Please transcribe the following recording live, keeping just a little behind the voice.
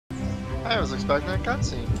I was expecting a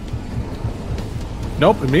cutscene.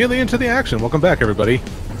 Nope, immediately into the action. Welcome back, everybody.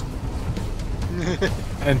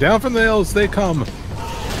 And down from the hills they come.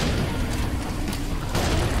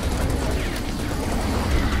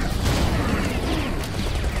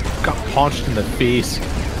 Got punched in the face.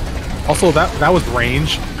 Also, that was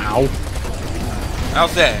range. Ow.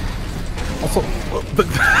 How's that? Also,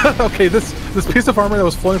 okay, this piece of armor that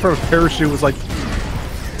was floating from a parachute was like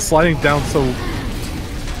sliding down so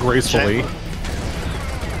gracefully,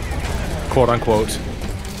 quote unquote.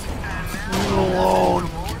 Leave it alone.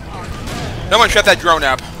 Someone shut that drone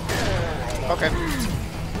up. Okay.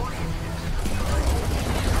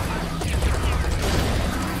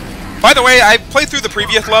 By the way, I played through the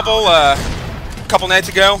previous level a couple nights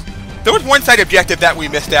ago. There was one side objective that we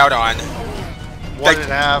missed out on. What did it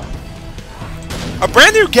have? A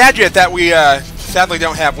brand new gadget that we sadly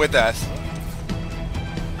don't have with us.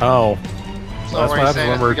 Oh. So That's what what are you happens saying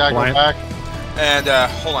when is we're we gotta blind. go back? And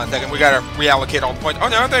hold on a second, we gotta reallocate all the points. Oh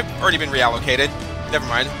no, they've already been reallocated. Never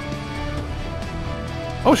mind.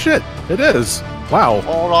 Oh shit, it is. Wow.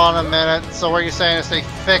 Hold on a minute. So what are you saying is they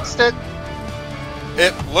fixed it?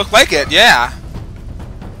 It looked like it, yeah.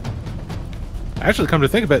 Actually, come to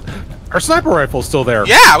think of it, our sniper rifle's still there.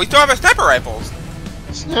 Yeah, we still have our sniper rifles.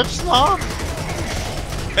 Snip snop?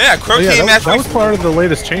 Yeah, Crow Oh, yeah, Team that actually. was part of the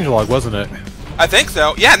latest changelog, wasn't it? I think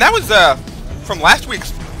so. Yeah, and that was from last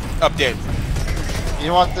week's update. You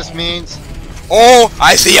know what this means? Oh,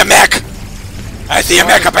 I see a mech! I see a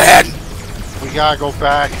mech up ahead! We gotta go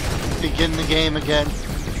back. Begin the game again.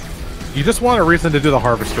 You just want a reason to do the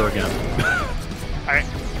harvester again. Alright.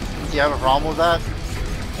 Do you have a problem with that?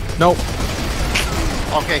 Nope.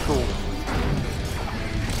 Okay, cool.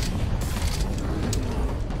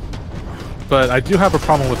 But I do have a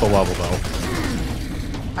problem with the level, though.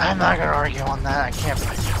 I'm not gonna argue on that. I can't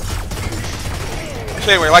fight you.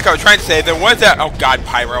 So anyway, like I was trying to say, there was that. Oh god,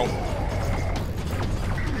 Pyro. Is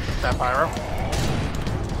that Pyro?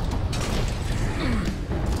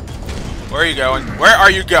 Where are you going? Where are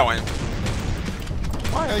you going?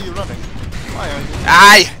 Why are you running? Why are you?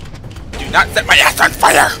 I do not set my ass on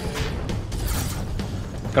fire!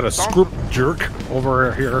 Got a scoop jerk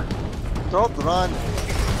over here. Don't run.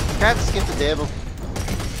 Can't skip the table.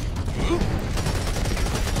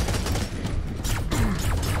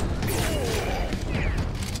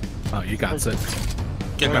 Oh, you got it.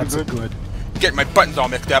 Get my, That's good. getting my buttons all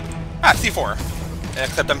mixed up. Ah, C4.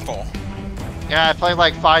 Except I'm full. Yeah, I played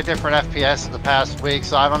like 5 different FPS in the past week,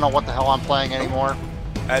 so I don't know what the hell I'm playing anymore.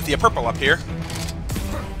 I see a purple up here.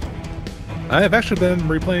 I have actually been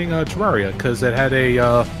replaying Terraria because it had a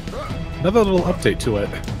another little update to it.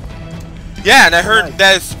 Yeah, and I heard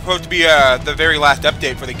that is supposed to be the very last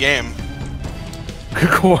update for the game.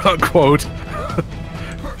 Quote unquote.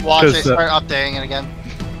 Watch, they 'Cause, start updating it again.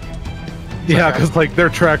 Yeah, Okay. because like their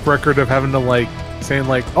track record of having to like saying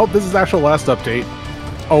like, oh, this is actual last update.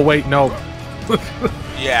 Oh wait, no.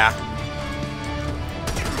 Yeah.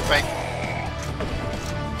 Wait.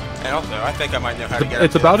 And also, I think I might know how to get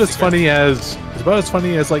It's up about to as funny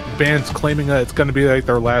as like bands claiming that it's going to be like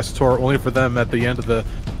their last tour, only for them at the end of the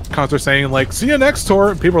concert saying like, "See you next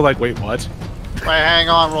tour." And people are like, "Wait, what?" Wait, hang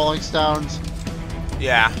on, Rolling Stones.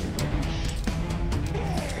 Yeah.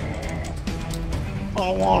 I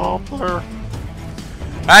want up there.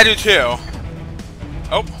 I do too.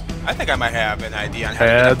 Oh, I think I might have an idea on how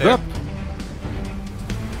to get up Heads there. up.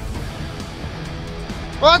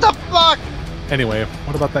 What the fuck? Anyway,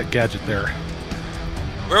 what about that gadget there?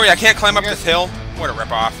 Where are we? I can't climb up this hill? What a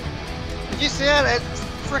ripoff. Did you see that? It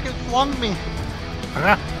freaking flung me.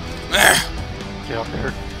 Ah. Get up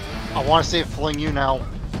there. I want to see it fling you now.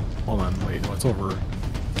 Hold on, wait, what's over?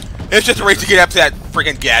 It's just a race to get up to that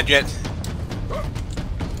freaking gadget.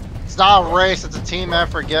 It's not a race, it's a team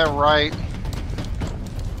effort. Get it right.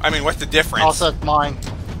 I mean, what's the difference? Also, it's mine.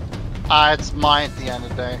 It's mine at the end of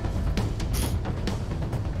the day.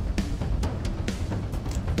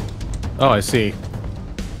 Oh, I see.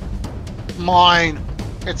 Mine.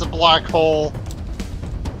 It's a black hole.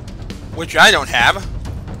 Which I don't have.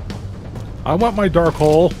 I want my dark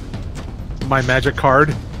hole. My magic card.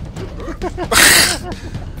 You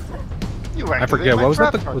I activated forget, my what was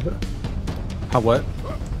that? trap card. Was it? How, what?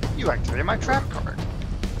 You activated my trap card.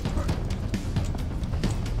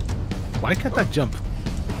 Why can't that jump?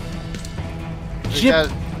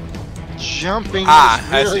 Because jumping Ah,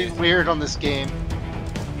 I is really see. weird on this game.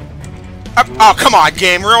 Oh, come on,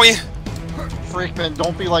 game, really? Freakman,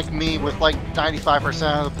 don't be like me with like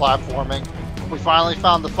 95% of the platforming. We finally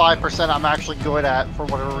found the 5% I'm actually good at for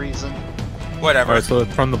whatever reason. Whatever. Alright, so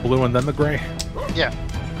it's from the blue and then the gray? Yeah.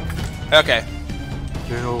 Okay.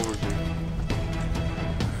 Get over here.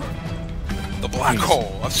 The black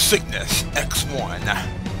hole of sickness, X1.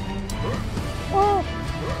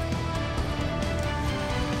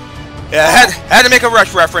 Yeah, I had to make a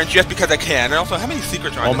Rush reference just because I can. And also, how many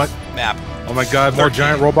secrets are on this map? Oh my god, more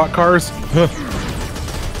giant robot cars?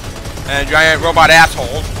 And giant robot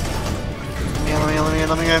assholes.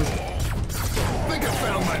 Let me in. I think I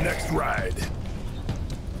found my next ride.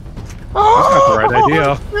 That's not the right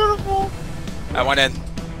idea. Beautiful. I went in.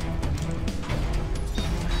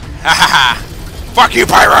 Ha ha ha! Fuck you,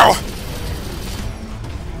 Pyro!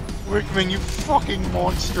 Rickman, you fucking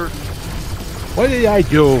monster. What did I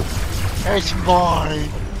do? It's mine.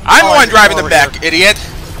 I'm the one driving the over mech, here. idiot!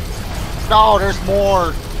 No, there's more.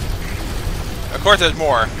 Of course there's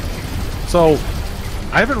more. So,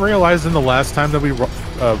 I haven't realized in the last time that we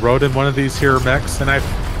rode in one of these here mechs, and I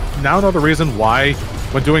now know the reason why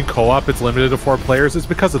when doing co-op it's limited to 4 players is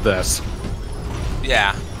because of this.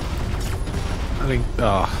 Yeah. I mean,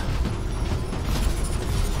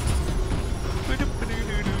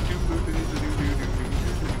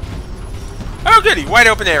 Oh goody, wide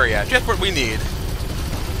open area. Just what we need.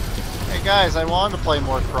 Hey guys, I wanted to play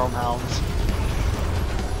more Chrome Hounds.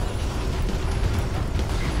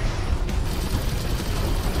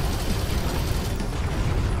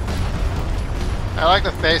 I like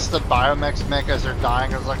the face the Biomechs make as they're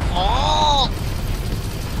dying. It's like, oh!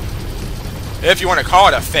 If you want to call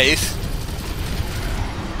it a face.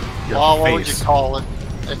 your Well, what would you face. call it?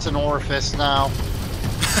 It's an orifice now.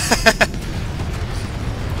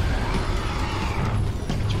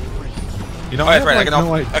 You know, Oh, that's right, I have, can,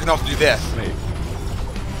 like, also, I can also do this. Wait.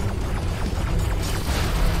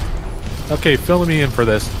 Okay, fill me in for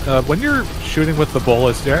this. When you're shooting with the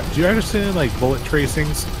bullets, do you understand like bullet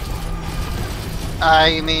tracings?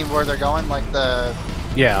 You mean where they're going? Like the...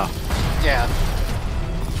 Yeah. Yeah.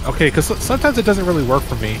 Okay, because sometimes it doesn't really work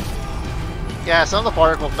for me. Yeah, some of the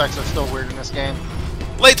particle effects are still weird in this game.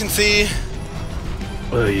 Latency.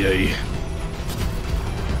 Oy.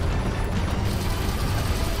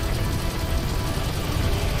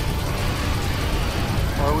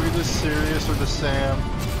 Are we this serious or the Sam?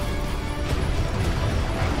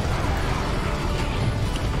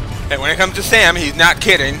 And when it comes to Sam, he's not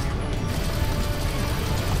kidding.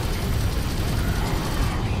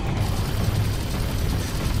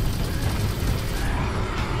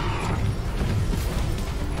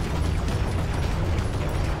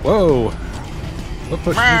 Whoa! What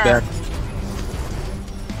pushed me back?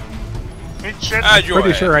 Enjoy.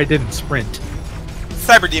 Pretty sure I didn't sprint.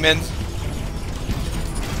 Cyber demons.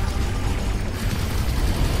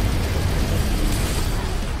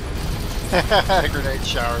 Grenade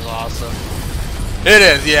shower's awesome. It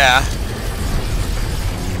is, yeah.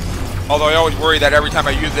 Although I always worry that every time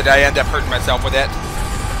I use it, I end up hurting myself with it.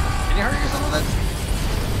 Can you hurt yourself with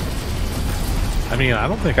it? I mean, I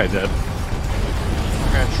don't think I did.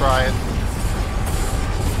 I'm gonna try it.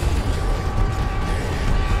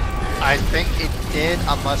 I think it did,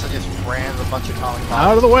 unless I just ran a bunch of atomic bombs.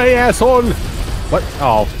 Out of the way, asshole! What?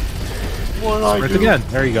 Oh. What did I Sprint do? again.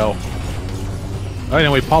 There you go. Oh,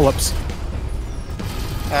 anyway, polyps.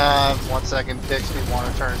 1 second. Bixby want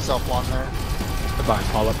to turn itself on there. Goodbye,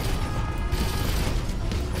 polyp.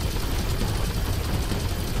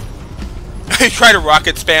 You try to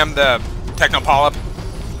rocket spam the techno polyp,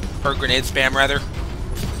 or grenade spam rather.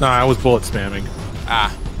 No, I was bullet spamming.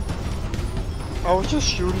 Ah, I was just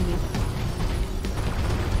shooting you.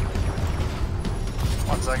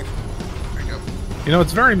 1 second. There you go. You know,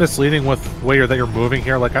 it's very misleading with the way that you're moving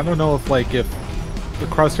here. Like, I don't know if if the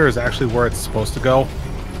crosshair is actually where it's supposed to go.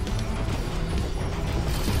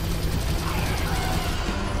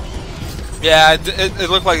 yeah. It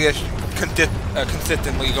looked like it's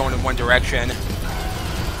consistently going in one direction.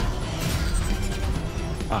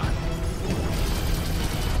 Ah.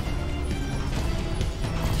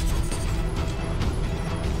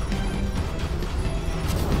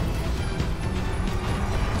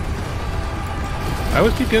 I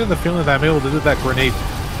always keep getting the feeling that I'm able to do that grenade,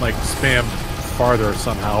 like, spam farther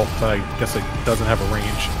somehow, but I guess it doesn't have a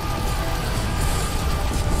range.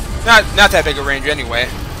 Not that big a range anyway.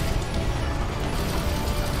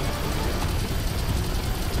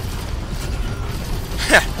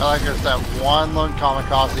 I like there's that one lone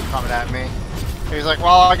kamikaze coming at me. He's like,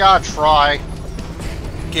 well, I gotta try.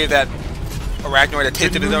 Gave that arachnoid a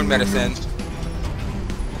taste of his own medicine.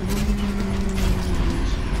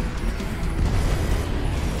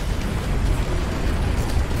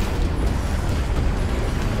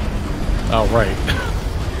 Oh, right.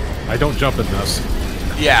 I don't jump in this.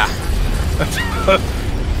 Yeah.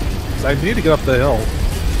 So I need to get up the hill.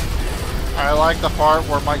 I like the part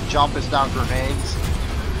where my jump is down grenades.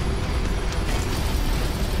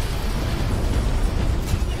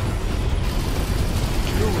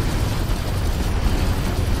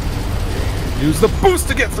 Use the boost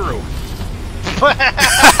to get through.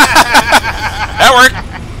 That worked.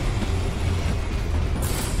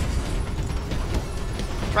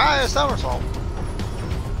 Try a somersault.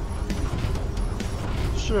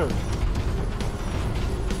 Sure.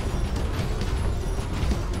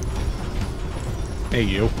 Hey,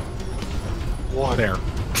 you. What? There.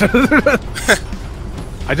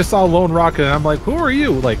 I just saw a lone rocket and I'm like, who are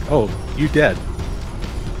you? Like, oh, you dead.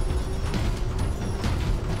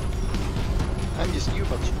 I'm just you,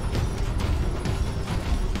 but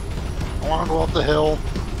I want to go up the hill.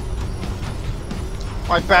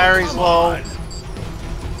 My battery's low.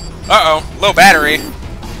 Uh-oh, low battery.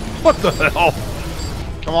 What the hell?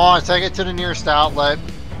 Come on, take it to the nearest outlet.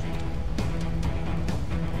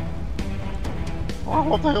 I want to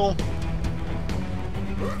go up the hill.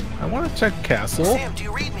 I want to check castle. Sam, do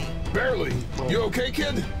you read me? Barely. You okay,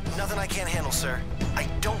 kid? Nothing I can't handle, sir. I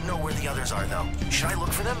don't know where the others are, though. Should I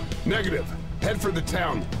look for them? Negative. Head for the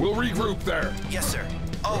town. We'll regroup there. Yes, sir.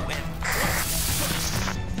 Oh, and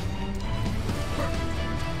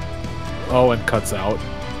Oh, and cuts out.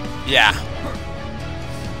 Yeah.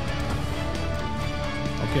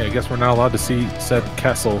 Okay, I guess we're not allowed to see said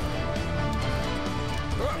castle.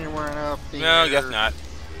 Anywhere up the No, I guess not.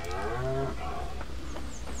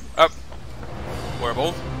 Up.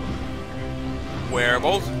 Wearables.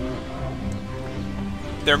 Wearables.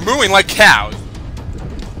 They're mooing like cows.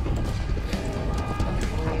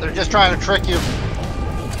 They're just trying to trick you.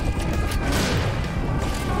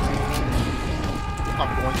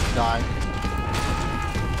 I'm going to die.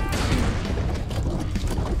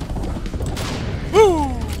 Woo!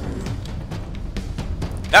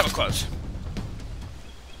 That was close.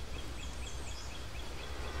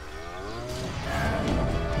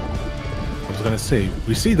 I was gonna say,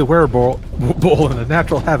 we see the wearable bull in a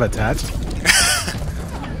natural habitat.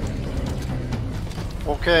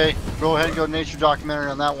 Okay, go ahead and go nature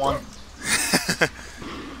documentary on that one.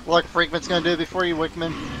 What Freakman's gonna do before you,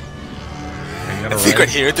 Wickman? The secret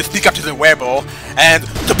here is to sneak up to the wearable and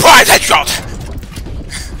surprise headshot!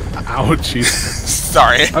 Ouchies.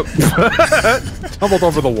 Sorry. Tumbled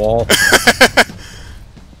over the wall.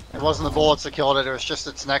 It wasn't the bullets that killed it, it was just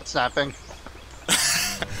its neck snapping.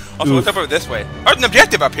 Also, what's up over this way? Oh, there's an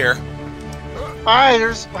objective up here, Alright,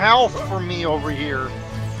 there's health for me over here.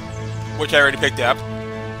 which I already picked up.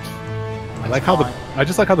 I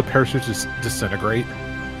just like how the parachutes just disintegrate.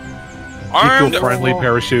 Armed, Eco-friendly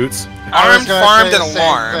parachutes. I was armed, gonna farmed, say and the same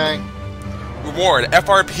alarmed. thing. Reward,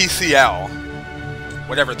 FRPCL.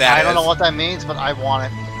 Whatever that is. I don't know what that means, but I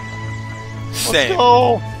want it. Same. Let's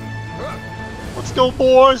go! Let's go,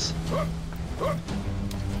 boys!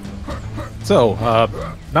 So,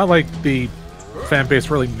 not like the fan base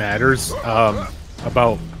really matters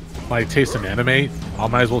about my taste in anime. I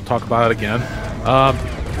might as well talk about it again.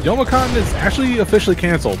 Youmacon is actually officially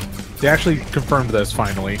canceled. They actually confirmed this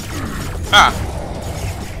finally. Ah.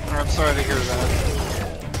 I'm sorry to hear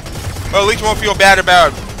that. Well, at least you won't feel bad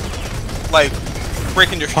about, like,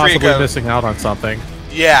 breaking your streak Possibly of... missing out on something.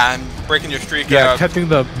 Yeah, and breaking your streak Yeah, of... catching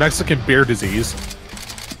the Mexican beer disease.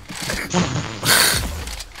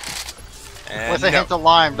 And With a hint of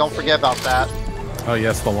lime, don't forget about that. Oh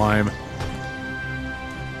yes, the lime.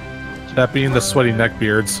 That being the sweaty neck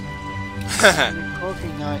beards.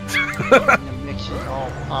 Coconut. Mix it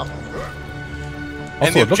all up.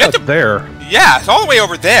 Also, the look objective- up there. Yeah, it's all the way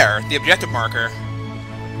over there, the objective marker.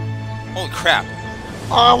 Holy crap.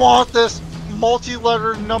 I want this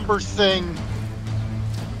multi-letter number thing.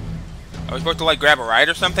 Are we supposed to, like, grab a ride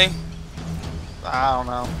or something? I don't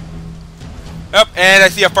know. Oh, and I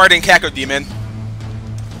see a farting Caco demon.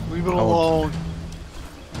 Leave it alone.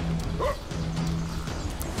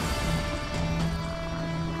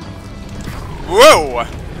 Whoa!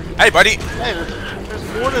 Hey, buddy. Hey,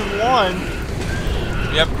 there's more than one.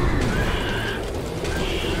 Yep.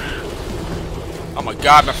 Oh my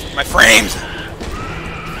god, my frames!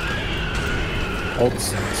 Old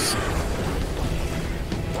sense.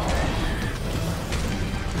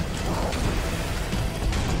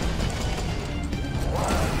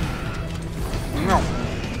 No.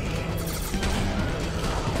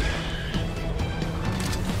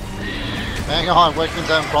 Hang on, Wickman's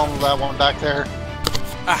having a problem with that one back there.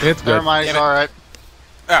 It's Never good. mind, he's Damn it. alright.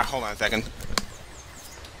 Ah, hold on a second.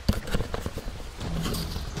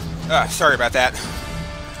 Ah, sorry about that.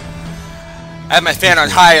 I have my fan on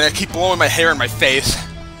high and I keep blowing my hair in my face.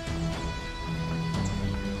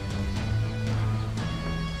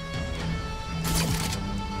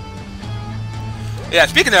 Yeah,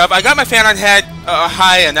 speaking of, I got my fan on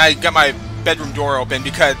high and I got my bedroom door open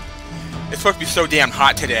because it's supposed to be so damn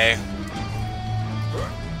hot today.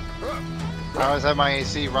 I always have my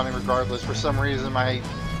AC running regardless. For some reason, my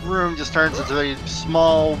room just turns into a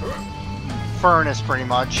small furnace, pretty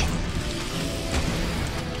much.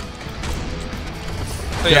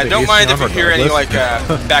 So yeah, don't mind if you hear any like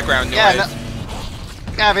regardless. background noise. Yeah,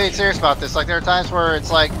 yeah, being serious about this. Like, there are times where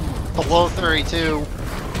it's like below 32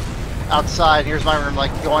 outside. Here's my room,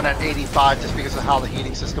 like going at 85 just because of how the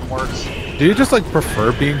heating system works. Do you just like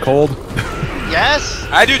prefer being cold? Yes.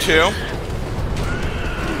 I do too.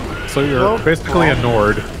 So you're basically a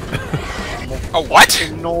Nord. A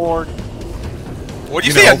what? Nord. What do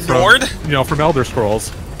you say, a Nord? From Elder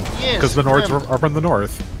Scrolls. Yes. Because the Nords are from the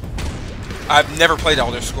north. I've never played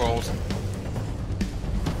Elder Scrolls.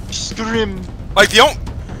 Scrim. Like the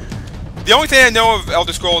only thing I know of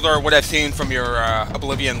Elder Scrolls are what I've seen from your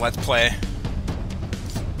Oblivion Let's Play.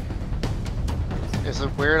 Is it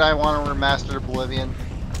weird I want to remaster Oblivion?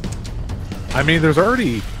 I mean, there's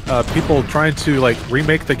already people trying to like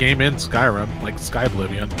remake the game in Skyrim, like Sky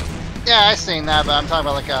Oblivion. Yeah, I've seen that, but I'm talking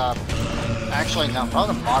about like actually, no,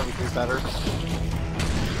 probably the mod would be better.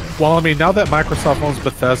 Well, I mean, now that Microsoft owns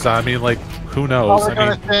Bethesda, I mean, like, who knows? Oh, they're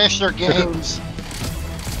gonna finish their games.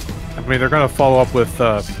 I mean, they're gonna follow up with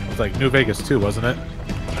like New Vegas 2, wasn't it?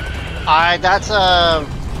 That's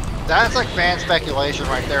like fan speculation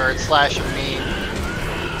right there. It's slash a meme.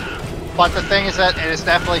 But the thing is that it is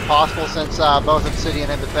definitely possible since both Obsidian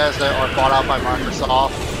and Bethesda are bought out by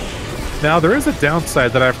Microsoft. Now, there is a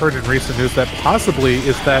downside that I've heard in recent news that possibly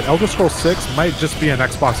is that Elder Scrolls 6 might just be an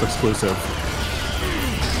Xbox exclusive.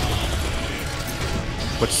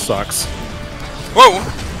 Which sucks. Whoa!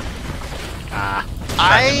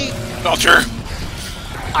 Belcher!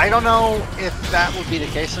 I don't know if that would be the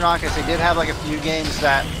case or not, because they did have like a few games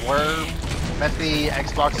that were meant to be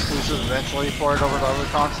Xbox exclusive eventually for it over to other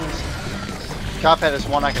consoles. Cuphead is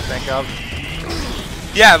one I can think of.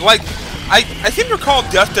 Yeah, like, I seem to recall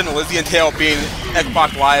Dust and Elysian Tale being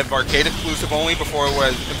Xbox Live Arcade exclusive only before it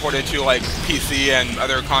was imported to, like, PC and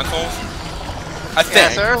other consoles. I think.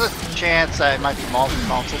 Yes, there's a chance that it might be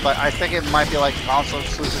multi-console, but I think it might be like console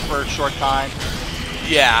exclusive for a short time.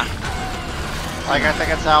 Yeah. Like, I think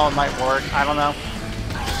that's how it might work. I don't know.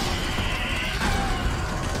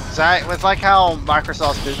 So with like how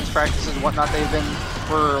Microsoft's business practices and whatnot they've been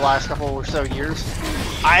for the last couple or so years,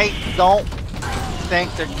 I don't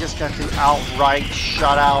think they're just going to outright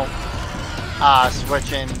shut out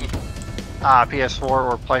Switch and PS4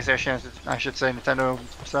 or PlayStation, I should say, Nintendo,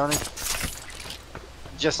 Sony.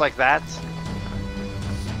 Just like that.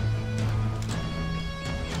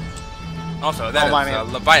 Also, that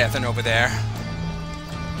is Leviathan over there.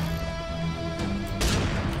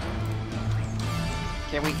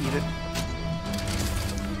 Can we eat it?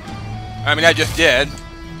 I mean, I just did.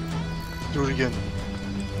 Do it again.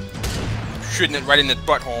 Shooting it right in the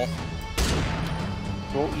butthole.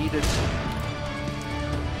 Go eat it.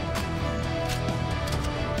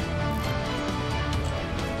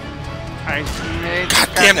 God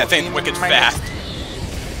damn, that thing's wicked fast.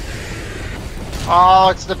 Oh,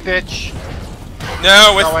 it's the bitch.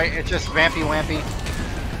 No, it's... No, wait, it's just Vampy Wampy.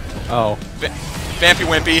 Oh. Vampy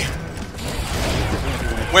Wimpy.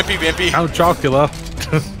 Wimpy Vimpy. Count Chocula.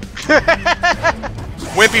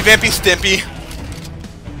 Wimpy Vimpy Stimpy.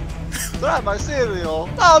 Not my cereal.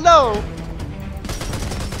 Oh no!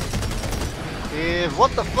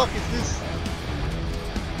 What the fuck is this?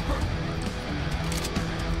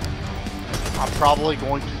 I'm probably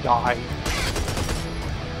going to die.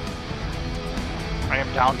 I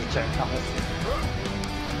am down to 10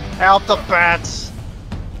 health. Out the bats!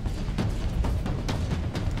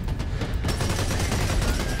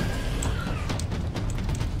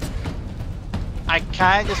 I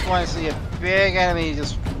kinda just want to see a big enemy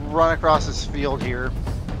just run across this field here.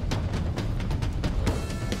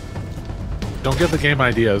 Don't give the game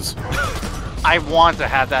ideas. I want to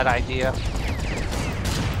have that idea.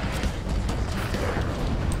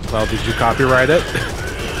 Well, did you copyright it?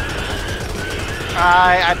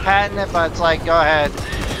 I patent it, but it's like, go ahead.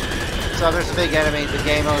 So there's a big enemy, the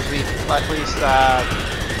game owes me at least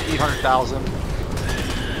 800,000.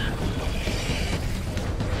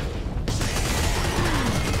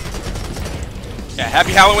 Yeah,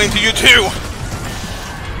 happy Halloween to you too!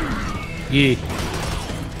 Yee.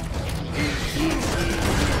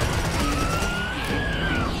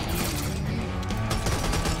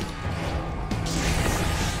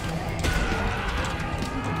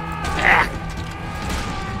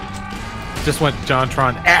 Just went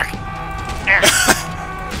JonTron.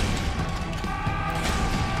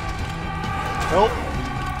 Nope.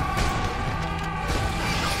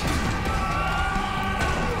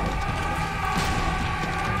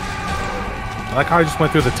 I like how I just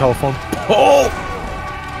went through the telephone pole.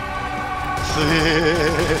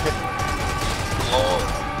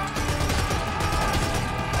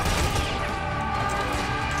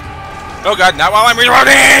 Oh god, not while I'm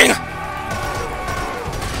reloading!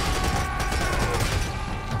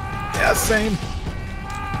 Yeah, same.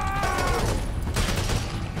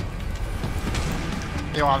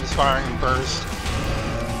 You know, I'm just firing in burst.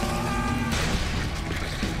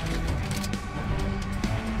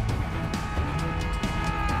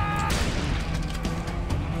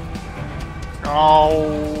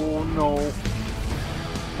 Oh no.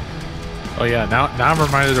 Oh yeah, now I'm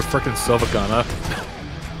reminded of frickin' Silvagana.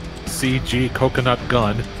 CG coconut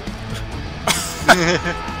gun.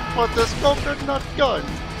 What this coconut gun?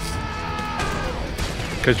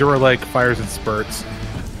 Because you were like fires and spurts.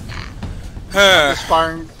 Just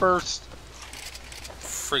firing first.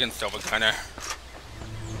 Friggin' Silva Gunner.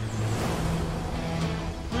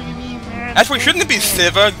 What do you mean, man? Actually, shouldn't it be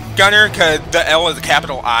Siva Gunner? Because the L is a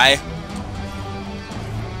capital I.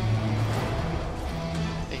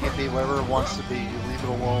 It can be whatever it wants to be. You leave it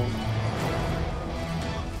alone.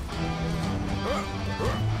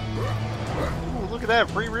 Ooh, look at that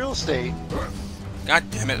free real estate. God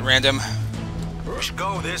damn it, random. We should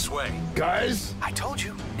go this way. Guys? I told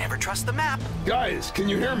you, never trust the map. Guys, can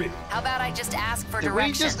you hear me? How about I just ask for Did we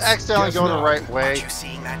directions? just accidentally Guess go the not. right way? Aren't you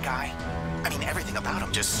seeing that guy? I mean, everything about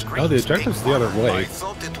him just screams. No, the objective's the other big way. I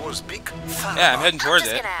thought it was big. Yeah, I'm heading I'm towards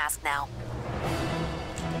just it. gonna ask now.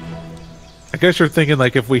 I guess you're thinking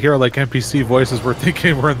like if we hear like NPC voices, we're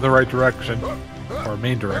thinking we're in the right direction. Or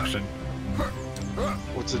main direction.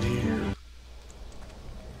 What's in here?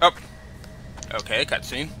 Oh. Okay,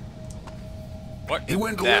 cutscene. What? He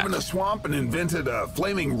went to that? live in a swamp and invented a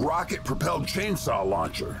flaming rocket-propelled chainsaw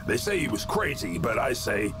launcher. They say he was crazy, but I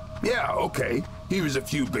say, yeah, okay. He was a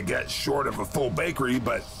few baguettes short of a full bakery,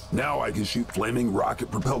 but now I can shoot flaming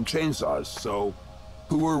rocket-propelled chainsaws, so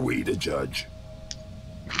who are we to judge?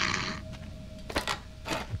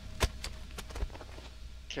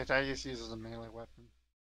 Can't I just use it as a melee weapon?